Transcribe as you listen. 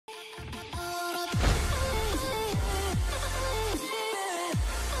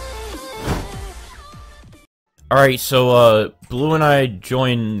Alright, so, Blue and I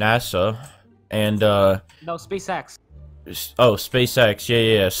joined NASA, and, No, SpaceX. oh, SpaceX,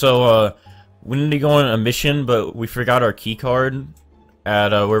 yeah. So, we need to go on a mission, but we forgot our key card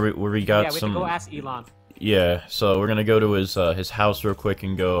at, where we got Yeah, we have to go ask Elon. Yeah, so we're gonna go to his house real quick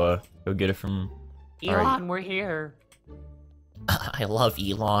and go get it from him. Elon, Alright. we're here. I love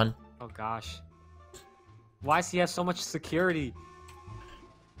Elon. Oh gosh. Why does he have so much security?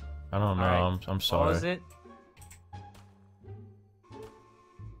 I don't know, Alright. I'm sorry. What was it?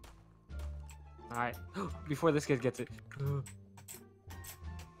 Alright, before this kid gets it.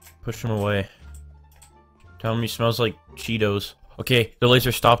 Push him away. Tell him he smells like Cheetos. Okay, the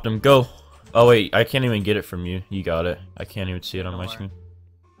laser stopped him. Go! Oh wait, I can't even get it from you. You got it. I can't even see it on my screen.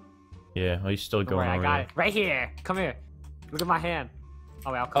 Yeah, well, he's still going over I got there. it. Right here! Come here. Look at my hand.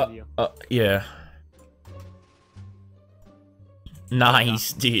 Oh wait, I'll come to you. Yeah.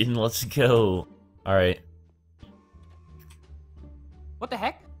 Nice, dude. Let's go. Alright. What the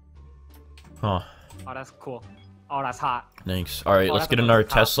heck? Huh. Oh, that's cool. Oh, that's hot. Thanks. Alright, Oh, let's that's get a in our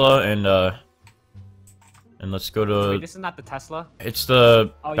top. Tesla and let's go to... Wait, this is not the Tesla? It's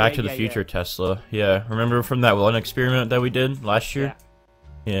the Oh, Back yeah, to the yeah, Future Tesla. Yeah, remember from that one experiment that we did last year?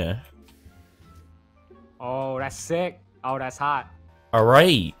 Yeah. Oh, that's sick. Oh, that's hot.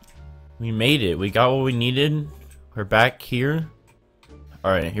 Alright. We made it. We got what we needed. We're back here.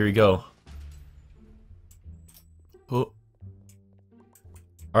 Alright, here we go. Oh.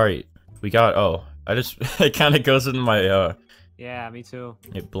 Alright. We got... Oh. I just... It kind of goes in my... Yeah, me too.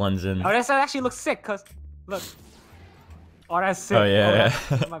 It blends in. Oh, that actually looks sick, cause... Look. Oh, that's sick. Oh, yeah.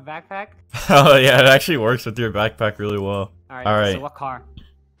 That's my backpack? Oh, yeah. It actually works with your backpack really well. Alright, so what car?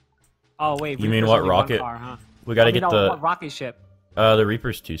 Oh, wait. You mean Reaper's what only one rocket? car, huh? We gotta I mean, get no, what rocket ship? the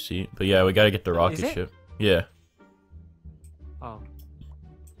Reaper's 2-seat. But yeah, we gotta get the rocket it? ship. Yeah. Oh.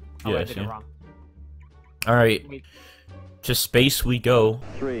 Yeah, Oh, I did see? it wrong. Alright. Wait. To space we go.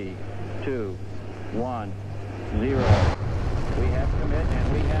 3, 2, 1, 0. We have commit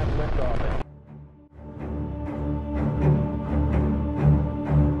and we have liftoff.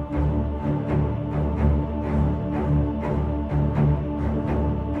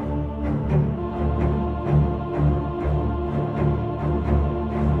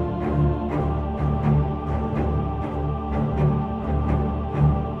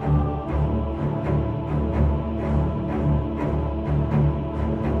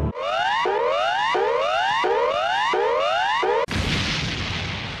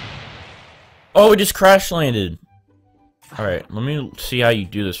 Oh, we just crash landed. Alright, let me see how you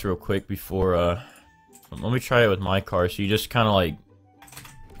do this real quick before, let me try it with my car. So you just kind of like...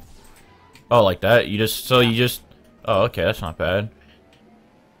 Oh, like that? You just... Oh, okay, that's not bad.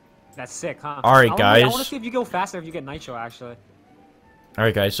 That's sick, huh? Alright, I guys. want to see if you go faster if you get nitro, actually.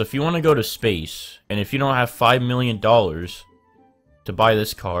 Alright, guys, so if you want to go to space, and if you don't have $5 million to buy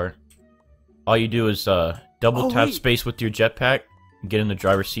this car, all you do is, double tap space with your jetpack, and get in the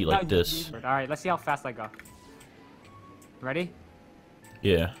driver's seat like this. Alright, let's see how fast I go. Ready?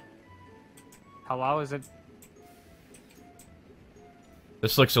 Yeah. Hello, is it?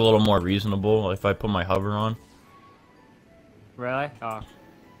 This looks a little more reasonable if I put my hover on. Really? Oh.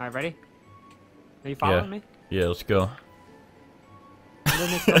 Alright, ready? Are you following me? Yeah, let's go.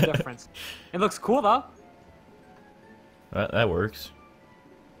 It makes no difference. It looks cool, though. That works.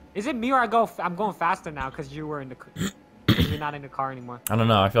 Is it me or I'm going faster now because you were in the... Because you're not in the car anymore. I don't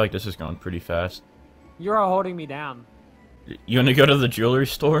know, I feel like this is going pretty fast. You're holding me down. You want to go to the jewelry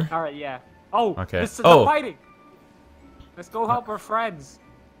store? Alright, yeah. Oh, Okay. this is Oh. the fighting! Let's go help our friends.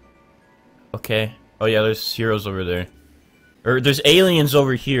 Okay. Oh yeah, there's heroes over there. Or there's aliens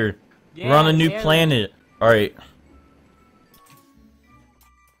over here. Yeah, We're on a new aliens. planet. Alright.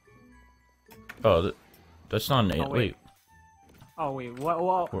 Oh, that's not an alien. wait. Wait. Oh, wait,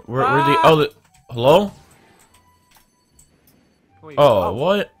 what? Where the... Oh, hello? Wait, Oh,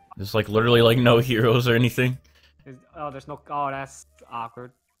 what? There's like literally like no heroes or anything. There's no... Oh, that's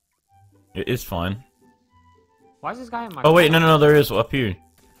awkward. It's fine. Why is this guy in my Oh wait, car? no, there is up here.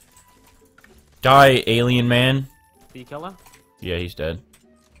 Die, alien man. Did you kill him? Yeah, he's dead.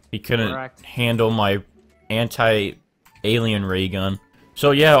 He couldn't Correct. handle my anti-alien ray gun.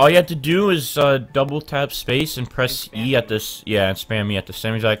 So yeah, all you have to do is double tap space and press And spam E at this, and spam E at the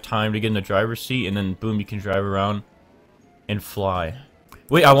same exact time to get in the driver's seat, and then boom, you can drive around and fly.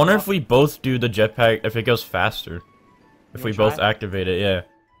 Wait, I wonder if we both do the jetpack, if it goes faster. If we both activate it, yeah.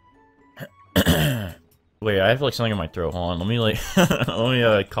 Wait, I have like something in my throat. Hold on, let me like, let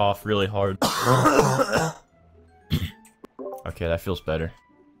me cough really hard. Okay, that feels better.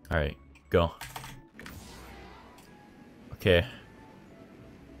 Alright, go. Okay.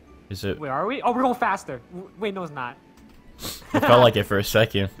 Is it? Where are we? Oh, we're going faster. Wait, no, it's not. It felt like it for a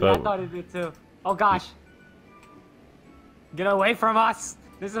second, Yeah, I but thought it did too. Oh gosh. Get away from us.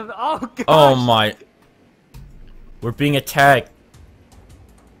 This is. Oh gosh. oh my, we're being attacked.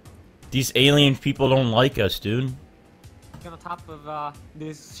 These alien people don't like us, dude. Get on top of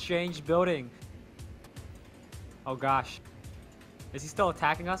this strange building. Oh gosh. Is he still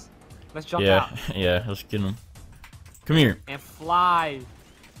attacking us? Let's jump Yeah, out. yeah, let's get him. Come here. And fly.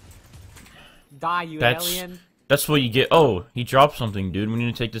 Die, you alien. That's what you get. Oh, he dropped something, dude. We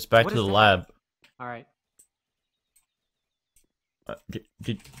need to take this back What to the is that? lab. Alright.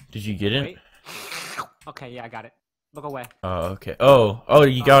 Did you get it? Wait. Okay, yeah, I got it. Look away. Oh, okay. Oh,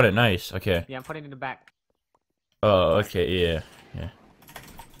 you got it. Nice. Okay. Yeah, I'm putting it in the back. Oh, okay. Yeah, yeah.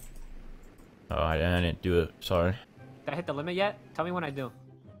 Oh, I didn't do it. Sorry. Did I hit the limit yet? Tell me when I do.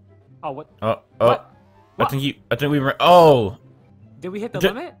 Oh, what? Oh. What? I think we were. Oh, Did we hit the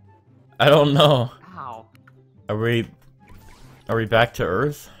limit? I don't know. Ow. Are we back to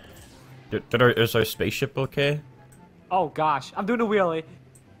Earth? Is our spaceship okay? Oh gosh, I'm doing a wheelie.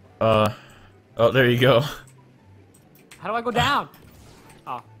 Oh, there you go. How do I go down?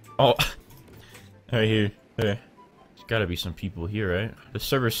 Oh. Oh, right here. There. There's gotta be some people here, right? The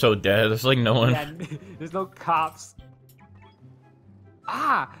server's so dead. There's like no one. Yeah, there's no cops.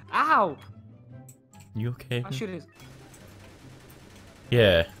 Ah! Ow! You okay? Oh shoot it.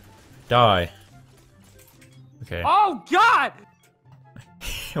 Yeah. Die. Okay. Oh god!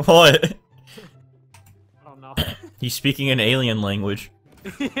 What? I don't know. He's speaking an alien language.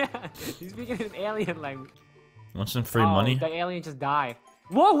 Yeah, he's speaking in alien language. Want some free Oh, money? the alien just died.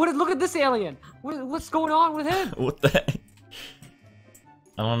 Whoa! Look at this alien. What's going on with him? What the heck?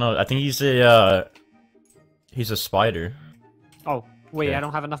 I don't know. I think he's a spider. Oh wait, Okay. I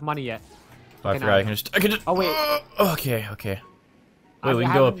don't have enough money yet. Oh, I Okay, forgot. now- I can just. Oh wait. Okay. Wait, we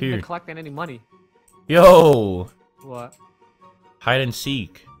can I go haven't up been here. collecting any money. Yo, What? hide and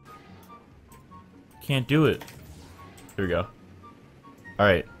seek. Can't do it. Here we go. All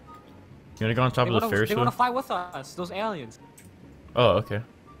right. You wanna go on top of the Ferris They wheel? wanna fly with us. Those aliens. Oh, okay.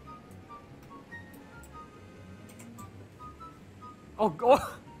 Oh, go.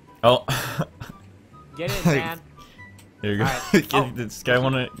 Oh. Get in, man. There you go. Alright. Oh. Did this guy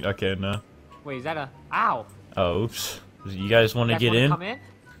wanna? Okay, no. Wait, is that a? Ow. Oh, oops. You guys wanna You guys get wanna in? Come in?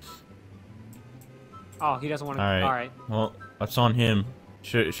 Oh, he doesn't want to. Alright. All right. Well, that's on him.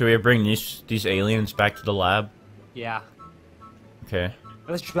 Should we bring these aliens back to the lab? Yeah. Okay.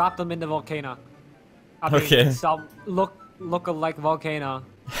 Let's drop them in the volcano. I mean, Okay. Some look-alike volcano.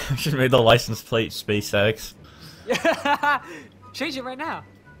 Should made the license plate SpaceX. Change it right now.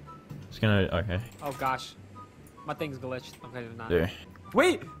 It's gonna. Okay. Oh gosh, my thing's glitched. Okay, it's not. There.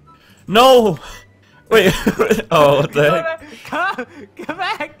 Wait. No. Wait. Oh, what the heck? Come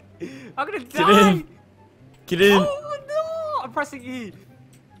back! I'm gonna Get die! in. Get in. Oh no! I'm pressing E.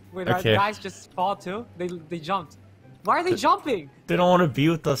 Wait, our Okay. guys just fall too? They jumped. Why are they jumping? They don't want to be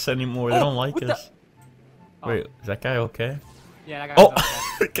with us anymore. They Oh, don't like what the- us. Oh. Wait, is that guy okay? Yeah, that guy's Oh, okay.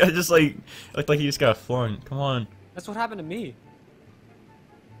 the guy just like looked like he just got flung. Come on, That's what happened to me.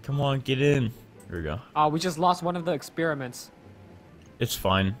 come on, get in. Here we go. Oh, we just lost one of the experiments. It's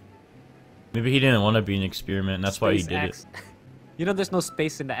fine. Maybe he didn't want to be an experiment, and that's why he Space did X. it. You know there's no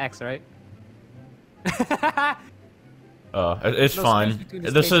space in the X, right? It's No fine. space between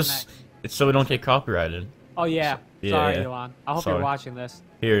the This space and is X. it's so we don't get copyrighted. Oh yeah. Yeah, Sorry, yeah. Elon. I hope Sorry. you're watching this.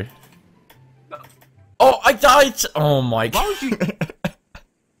 Here. Oh, I died! Oh my Why would you? god.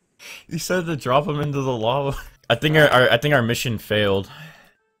 You said to drop him into the lava. I think our mission failed.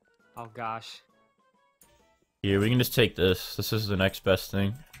 Oh gosh. Here, we can just take this. This is the next best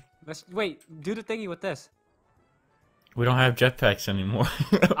thing. Let's wait. Do the thingy with this. We don't have jetpacks anymore.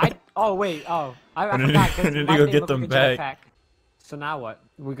 Oh wait. Oh, I We need- forgot. 'cause we need to my go thing get looked them like a back. jetpack. So now what?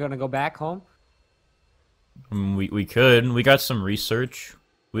 We're gonna go back home? We could. We got some research.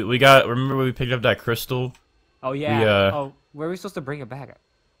 We got. Remember we picked up that crystal? Oh yeah. We, Oh, where are we supposed to bring it back?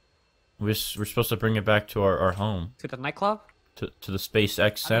 We're supposed to bring it back to our home. To the nightclub? To the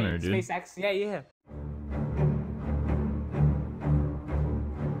SpaceX Center, I mean, dude. SpaceX. Yeah, yeah.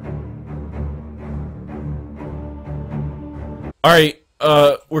 Alright,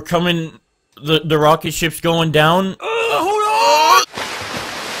 we're coming. The rocket ship's going down. Hold on!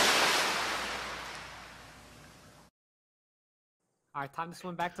 All right, time to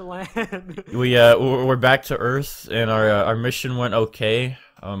swim back to land. We're back to Earth, and our mission went okay.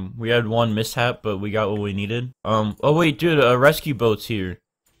 We had one mishap, but we got what we needed. Oh wait, dude, a rescue boat's here.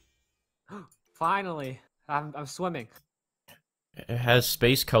 Finally, I'm swimming. It has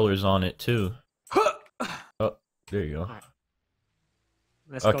space colors on it too. Oh, there you go. Alright.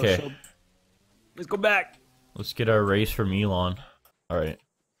 Let's Okay. go. Let's go back. Let's get our race from Elon. Alright.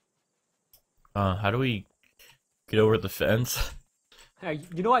 How do we get over the fence? Hey,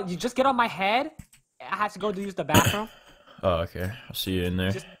 you know what? You just get on my head. I have to go to use the bathroom. Oh, okay. I'll see you in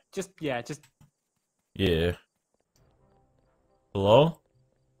there. Yeah. Yeah. Hello?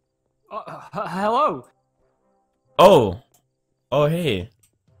 Hello. Oh! Oh, hey.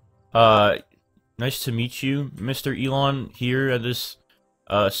 Nice to meet you, Mr. Elon, here at this,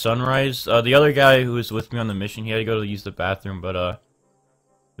 sunrise. The other guy who was with me on the mission, he had to go to use the bathroom, but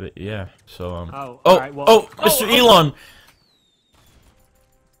yeah, so, alright, well... Oh, Mr. Elon!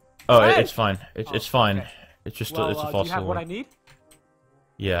 Oh, Hey! it's fine. It's fine. Okay. It's just Well, it's a false do you have what I alarm. need?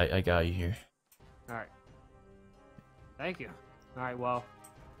 Yeah, I got you here. Alright. Thank you. Alright, well...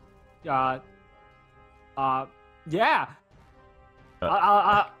 yeah!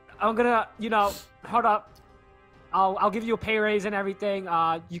 I'm gonna, you know, hold up. I'll give you a pay raise and everything.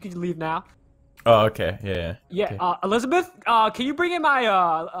 You can leave now. Oh, okay. Yeah. Yeah, Okay. Elizabeth, can you bring in my,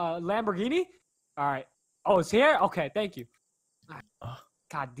 Lamborghini? Alright. Oh, it's here? Okay, thank you.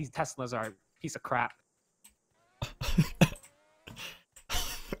 God, these Teslas are a piece of crap.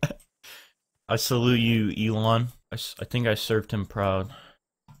 I salute you, Elon. I think I served him proud.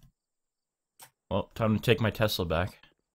 Well, time to take my Tesla back.